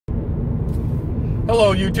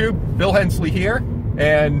Hello YouTube, Bill Hensley here,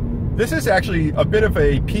 and this is actually a bit of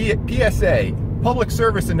a PSA, public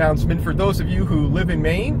service announcement for those of you who live in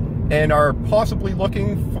Maine and are possibly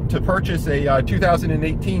looking to purchase a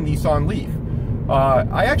 2018 Nissan LEAF.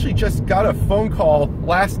 I actually just got a phone call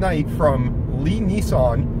last night from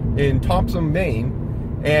Nissan in Topsham,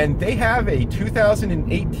 Maine, and they have a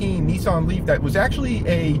 2018 Nissan LEAF that was actually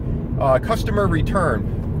a customer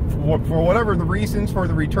return. For whatever the reasons for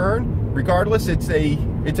the return, regardless, it's a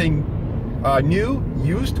new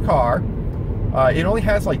used car. It only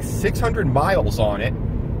has like 600 miles on it,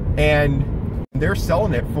 and they're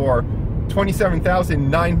selling it for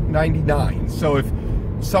 $27,999. So if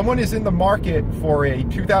someone is in the market for a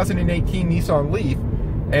 2018 Nissan LEAF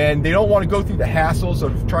and they don't want to go through the hassles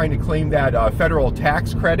of trying to claim that federal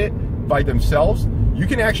tax credit by themselves, you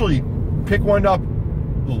can actually pick one up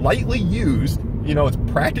lightly used. You know, it's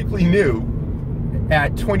practically new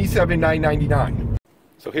at $27,999.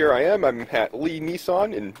 So here I am. I'm at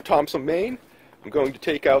Nissan in Topsham, Maine. I'm going to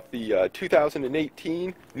take out the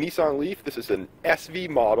 2018 Nissan LEAF. This is an SV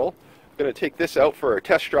model. I'm going to take this out for a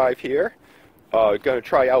test drive here. Going to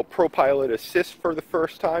try out ProPILOT Assist for the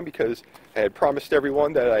first time because I had promised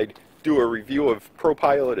everyone that I'd do a review of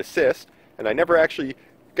ProPILOT Assist, and I never actually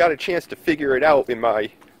got a chance to figure it out in my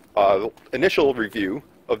initial review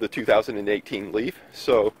of the 2018 LEAF.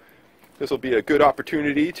 So this will be a good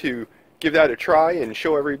opportunity to give that a try and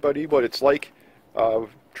show everybody what it's like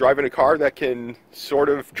driving a car that can sort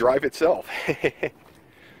of drive itself.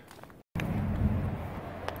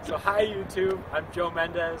 So hi YouTube, I'm Joe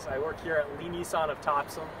Mendez. I work here at Nissan of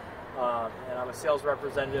Topsham, and I'm a sales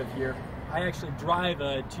representative here. I actually drive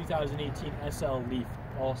a 2018 SL LEAF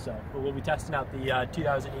also, but we'll be testing out the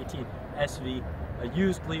 2018 SV, a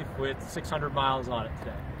used LEAF with 600 miles on it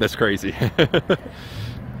today. That's crazy.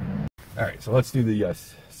 Alright, so let's do the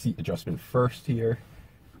seat adjustment first here.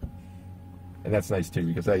 And that's nice too,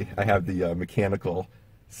 because I have the mechanical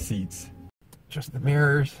seats. Adjust the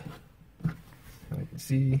mirrors. I can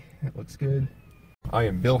see, that looks good. I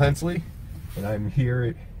am Bill Hensley, and I'm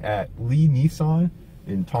here at Nissan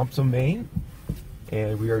in Topsham, Maine.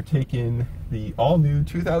 And we are taking the all-new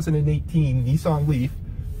 2018 Nissan LEAF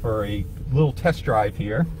for a little test drive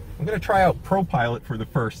here. I'm going to try out ProPILOT for the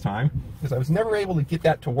first time, because I was never able to get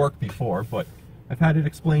that to work before, but I've had it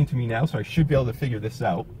explained to me now, so I should be able to figure this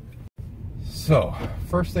out. So,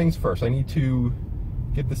 first things first, I need to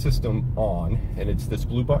get the system on, and it's this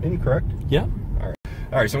blue button, correct? Yeah.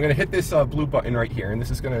 Alright, so I'm going to hit this blue button right here, and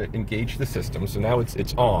this is going to engage the system, so now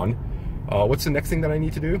it's on. What's the next thing that I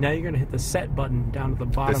need to do? Now you're going to hit the set button down at the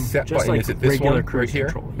bottom, the set just button. like is it this regular one cruise right here?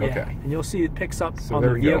 control. Yeah. Okay. And you'll see it picks up So on the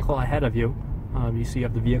there we go. vehicle ahead of you. You see you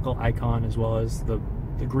have the vehicle icon as well as the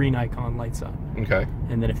green icon lights up. Okay.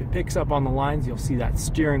 And then if it picks up on the lines, you'll see that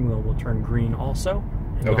steering wheel will turn green also.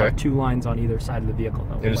 And you'll have two lines on either side of the vehicle.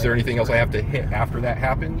 And is there anything else I have to hit after that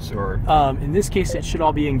happens, or? In this case, it should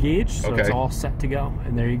all be engaged, so okay. It's all set to go.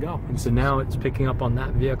 And there you go. And so now it's picking up on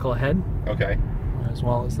that vehicle ahead. Okay. As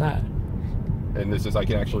well as that. And this is, I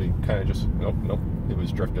can actually kind of just, nope, it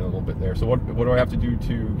was drifting a little bit there. So what do I have to do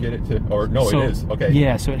to get it to, or no, so, it is, okay.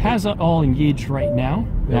 Yeah, so it has it all engaged right now.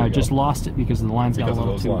 Now I just lost it because the lines got a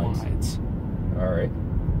little too wide. All right.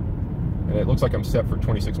 And it looks like I'm set for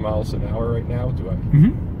 26 miles an hour right now. Do I?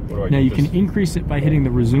 Mm-hmm. What do I now do? you can increase it by hitting the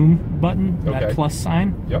resume button, okay. that plus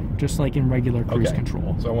sign, yep. Just like in regular cruise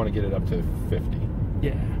control. So I want to get it up to 50.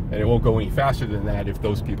 Yeah. And it won't go any faster than that if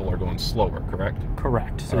those people are going slower, correct?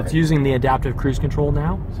 Correct. So it's using the adaptive cruise control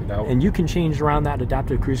now. So now. And you can change around that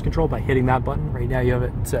adaptive cruise control by hitting that button. Right now you have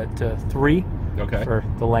it set to 3 for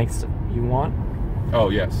the lengths you want. Oh,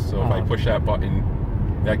 yes. So if I push that button,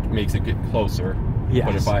 that makes it get closer. Yes.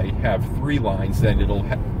 But if I have 3 lines, then it'll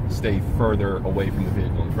stay further away from the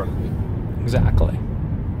vehicle in front of me. Exactly.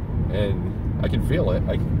 And I can feel it.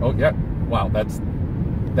 Oh, yeah. Wow, that's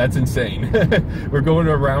insane. We're going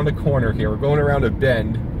around a corner here. We're going around a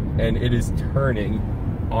bend, and it is turning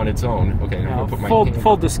on its own. Okay, I'm going to put my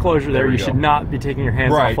full disclosure there, you should not be taking your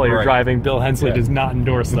hands off while you're driving. Bill Hensley does not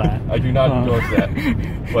endorse that. I do not endorse that.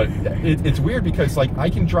 But it's weird because, like, I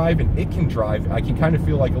can drive and it can drive. I can kind of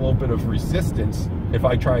feel like a little bit of resistance if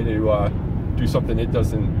I try to do something it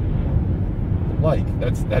doesn't like.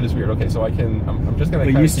 That is weird. Okay, so I'm just going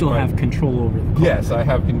to. But you still have control over the car. Yes, I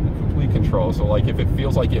have complete control. So, like, if it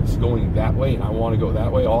feels like it's going that way and I want to go that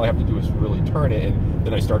way, all I have to do is really turn it, and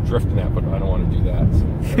then I start drifting that. But I don't want to do that. So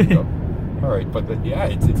there we go. All right, but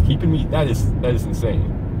it's keeping me. That is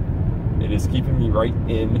insane. It is keeping me right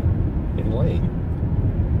in lane.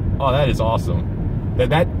 Oh, that is awesome.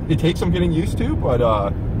 That it takes some getting used to, but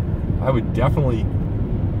I would definitely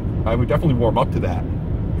warm up to that.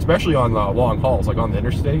 especially on long hauls, like on the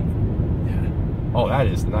interstate. Yeah. Oh, that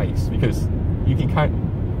is nice, because you can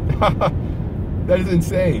that is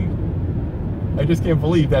insane. I just can't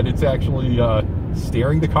believe that it's actually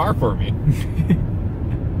steering the car for me.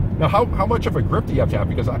 Now, how much of a grip do you have to have?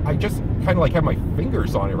 Because I just kind of like have my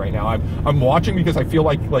fingers on it right now. I'm watching because I feel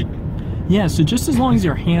like yeah. So just as long as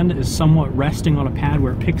your hand is somewhat resting on a pad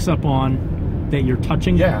where it picks up on that you're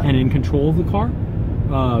touching and in control of the car,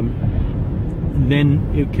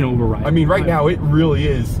 then it can override. I mean, right now it really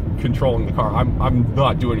is controlling the car. I'm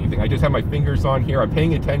not doing anything. I just have my fingers on here. I'm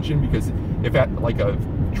paying attention because if at like a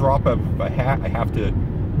drop of a hat, I have to,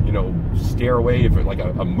 you know, stare away if like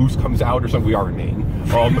a moose comes out or something. We are in Maine,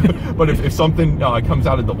 but if something comes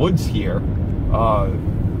out of the woods here,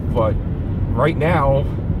 but right now,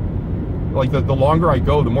 like the longer I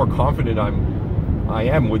go, the more confident I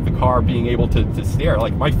am with the car being able to steer.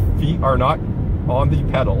 Like my feet are not on the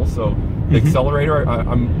pedal, so the accelerator,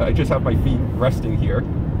 I just have my feet resting here.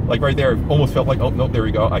 Like right there, it almost felt like, oh no, there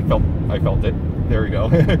we go. I felt it. There we go.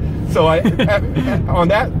 So on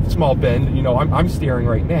that small bend, you know, I'm steering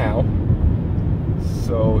right now.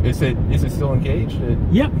 So is it still engaged?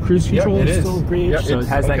 Yep, cruise control is still engaged. Yep, so it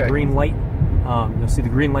has that green light. You'll see the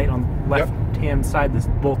green light on the left-hand side.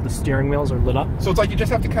 Both the steering wheels are lit up. So it's like you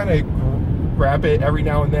just have to kind of grab it every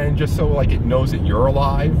now and then, just so like it knows that you're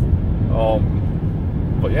alive.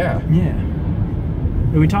 But yeah. Yeah.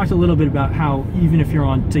 We talked a little bit about how even if you're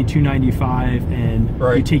on, say, 295 and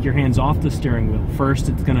you take your hands off the steering wheel, first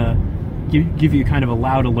it's going to give you kind of a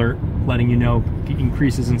loud alert, letting you know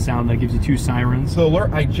increases in sound. That gives you 2 sirens. So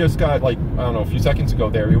alert I just got, like, I don't know, a few seconds ago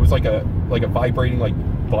there. It was like a vibrating like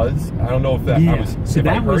buzz. I don't know if that so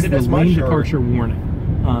that was the lane departure warning.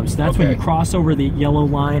 So that's when you cross over the yellow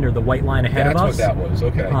line or the white line ahead of us. That's what that was,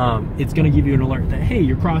 okay. It's going to give you an alert that, hey,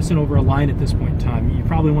 you're crossing over a line at this point in time. You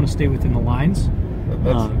probably want to stay within the lines.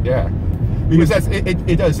 Yeah, because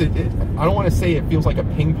it does. I don't want to say it feels like a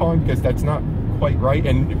ping pong, because that's not quite right,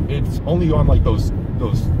 and it's only on like those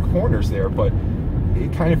corners there, but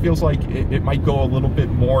it kind of feels like it might go a little bit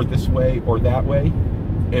more this way or that way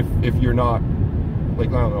if you're not, like,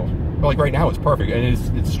 I don't know. Like right now it's perfect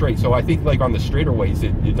and it's straight. So I think like on the straighter ways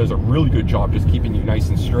it does a really good job just keeping you nice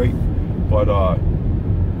and straight. But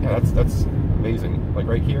yeah, that's amazing. Like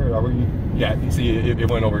right here, yeah, you see it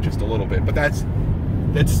went over just a little bit, but that's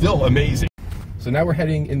still amazing. So now we're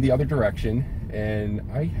heading in the other direction, and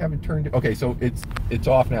I haven't turned it. Okay, so it's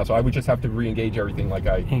off now, so I would just have to re-engage everything like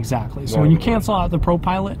I exactly. So when you cancel out the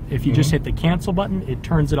ProPILOT, if you just hit the cancel button, it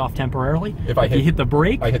turns it off temporarily. If you hit the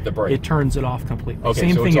brake, I hit the brake, it turns it off completely. Okay,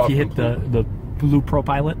 Same so thing if you hit the blue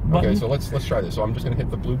ProPILOT button. Okay, so let's try this. So I'm just gonna hit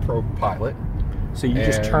the blue ProPILOT. So you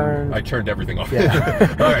just turn. I turned everything off.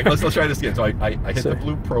 Yeah. All right, let's try this again. So I hit the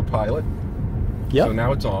blue ProPILOT. Yep. So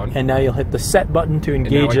now it's on. And now you'll hit the set button to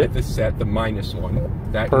engage and now I it. hit the set, the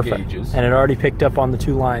 -1. That engages. And it already picked up on the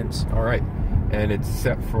 2 lines. All right. And it's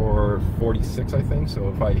set for 46, I think. So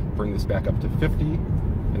if I bring this back up to 50,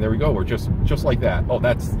 and there we go. We're just like that. Oh,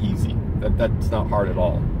 that's easy. That's not hard at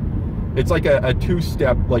all. It's like a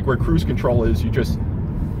 2-step, like where cruise control is. You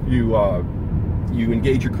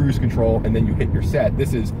engage your cruise control and then you hit your set.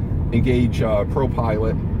 This is engage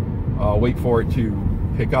ProPILOT, wait for it to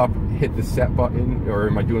pick up, hit the set button, or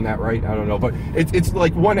am I doing that right? I don't know, but it's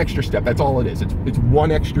like 1 extra step. That's all it is. It's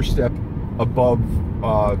 1 extra step above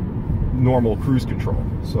normal cruise control.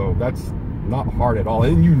 So that's not hard at all.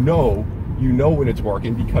 And you know when it's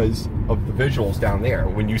working because of the visuals down there.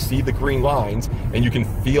 When you see the green lines and you can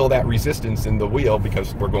feel that resistance in the wheel,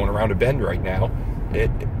 because we're going around a bend right now,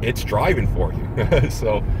 it's driving for you.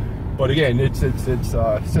 So, but again, it's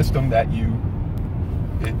a system that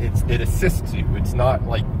it assists you. It's not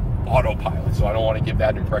like autopilot, so I don't want to give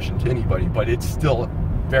that impression to anybody, but it's still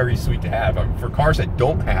very sweet to have. I mean, for cars that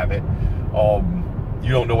don't have it,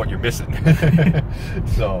 you don't know what you're missing.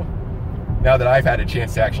 So now that I've had a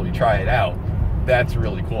chance to actually try it out, that's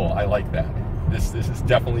really cool. I like that. This is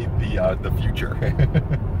definitely the future.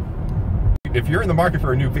 If you're in the market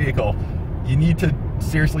for a new vehicle, you need to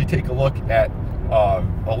seriously take a look at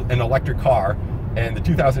an electric car, and the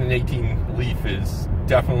 2018 Leaf is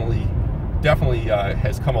definitely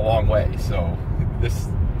has come a long way. So this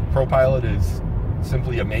ProPILOT is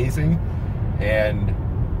simply amazing, and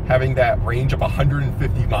having that range of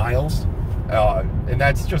 150 miles, and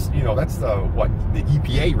that's just, that's the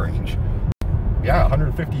EPA range. Yeah,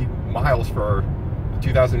 150 miles for the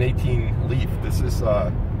 2018 Leaf. This is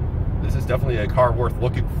definitely a car worth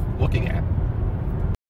looking at.